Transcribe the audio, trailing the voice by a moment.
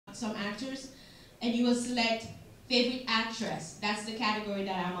some actors, and you will select favorite actress. That's the category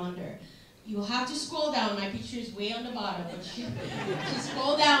that I'm under. You'll have to scroll down. My picture is way on the bottom, but if you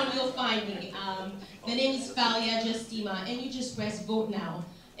scroll down, you'll find me. The name is Falia Justima, and you just press vote now,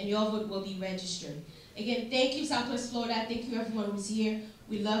 and your vote will be registered. Again, thank you, Southwest Florida. Thank you, everyone who's here.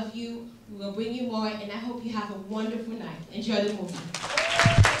 We love you. We will bring you more, and I hope you have a wonderful night. Enjoy the movie.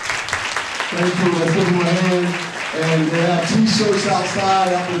 Thank you. Let's give them a hand. And they have T-shirts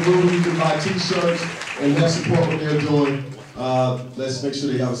outside after the movie. You can buy T-shirts and help support what they're doing. Let's make sure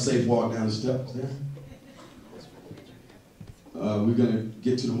they have a safe walk down the steps there. We're going to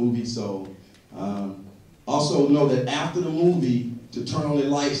get to the movie, so also know that after the movie, to turn on the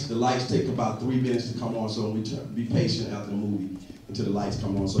lights take about 3 minutes to come on, so be patient after the movie until the lights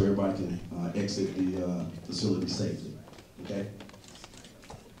come on so everybody can exit the facility safely, okay?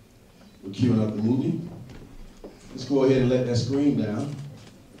 We're queuing up the movie. Let's go ahead and let that screen down.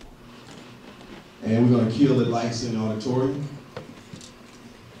 And we're going to kill the lights in the auditorium.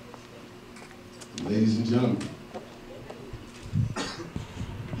 Ladies and gentlemen,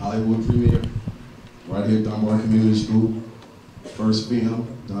 Hollywood premiere, right here at Dunbar Community School. First film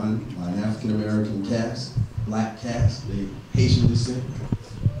done by an African-American cast, black cast, they Haitian descent.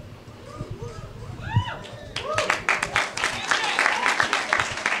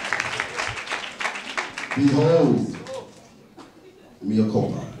 Behold, Mea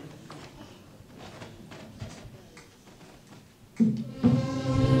Culpa.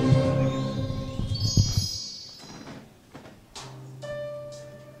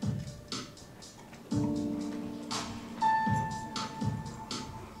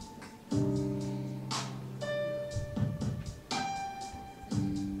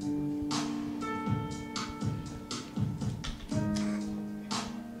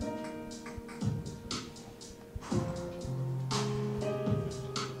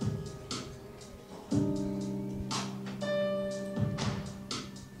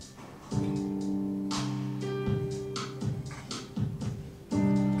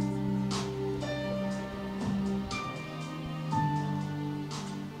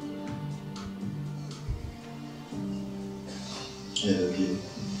 Yeah, yeah.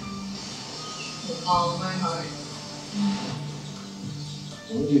 With all my heart.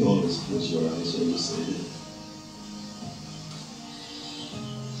 Why do you always close your eyes when you say that?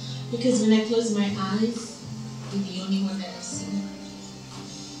 Because when I close my eyes, you're the only one that I see.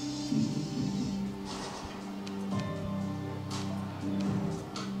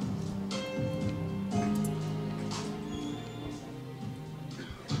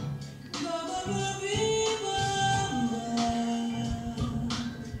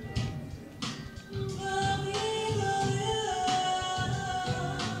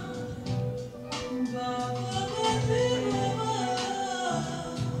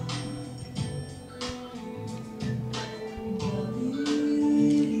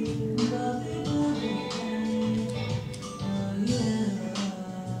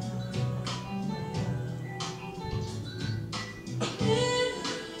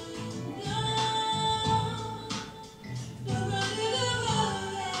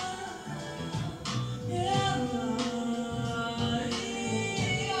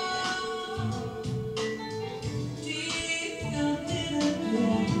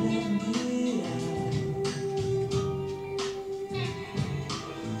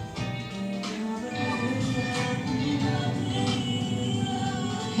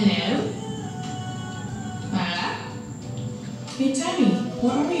 Hello? Hey Tammy,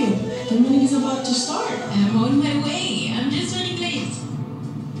 where are you? The movie is about to start. I'm on my way. I'm just running late.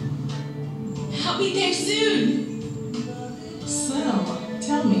 I'll be there soon. So,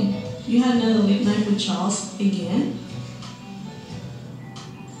 tell me, you had another late night with Charles again?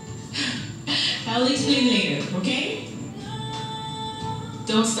 I'll explain later, okay?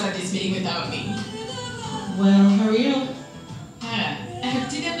 Don't start this meeting without me. Well, hurry up. I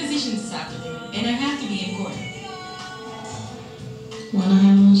have 2 depositions this afternoon, and I have to be in court. Wanna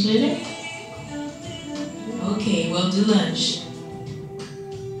have lunch later? Okay, we'll do lunch.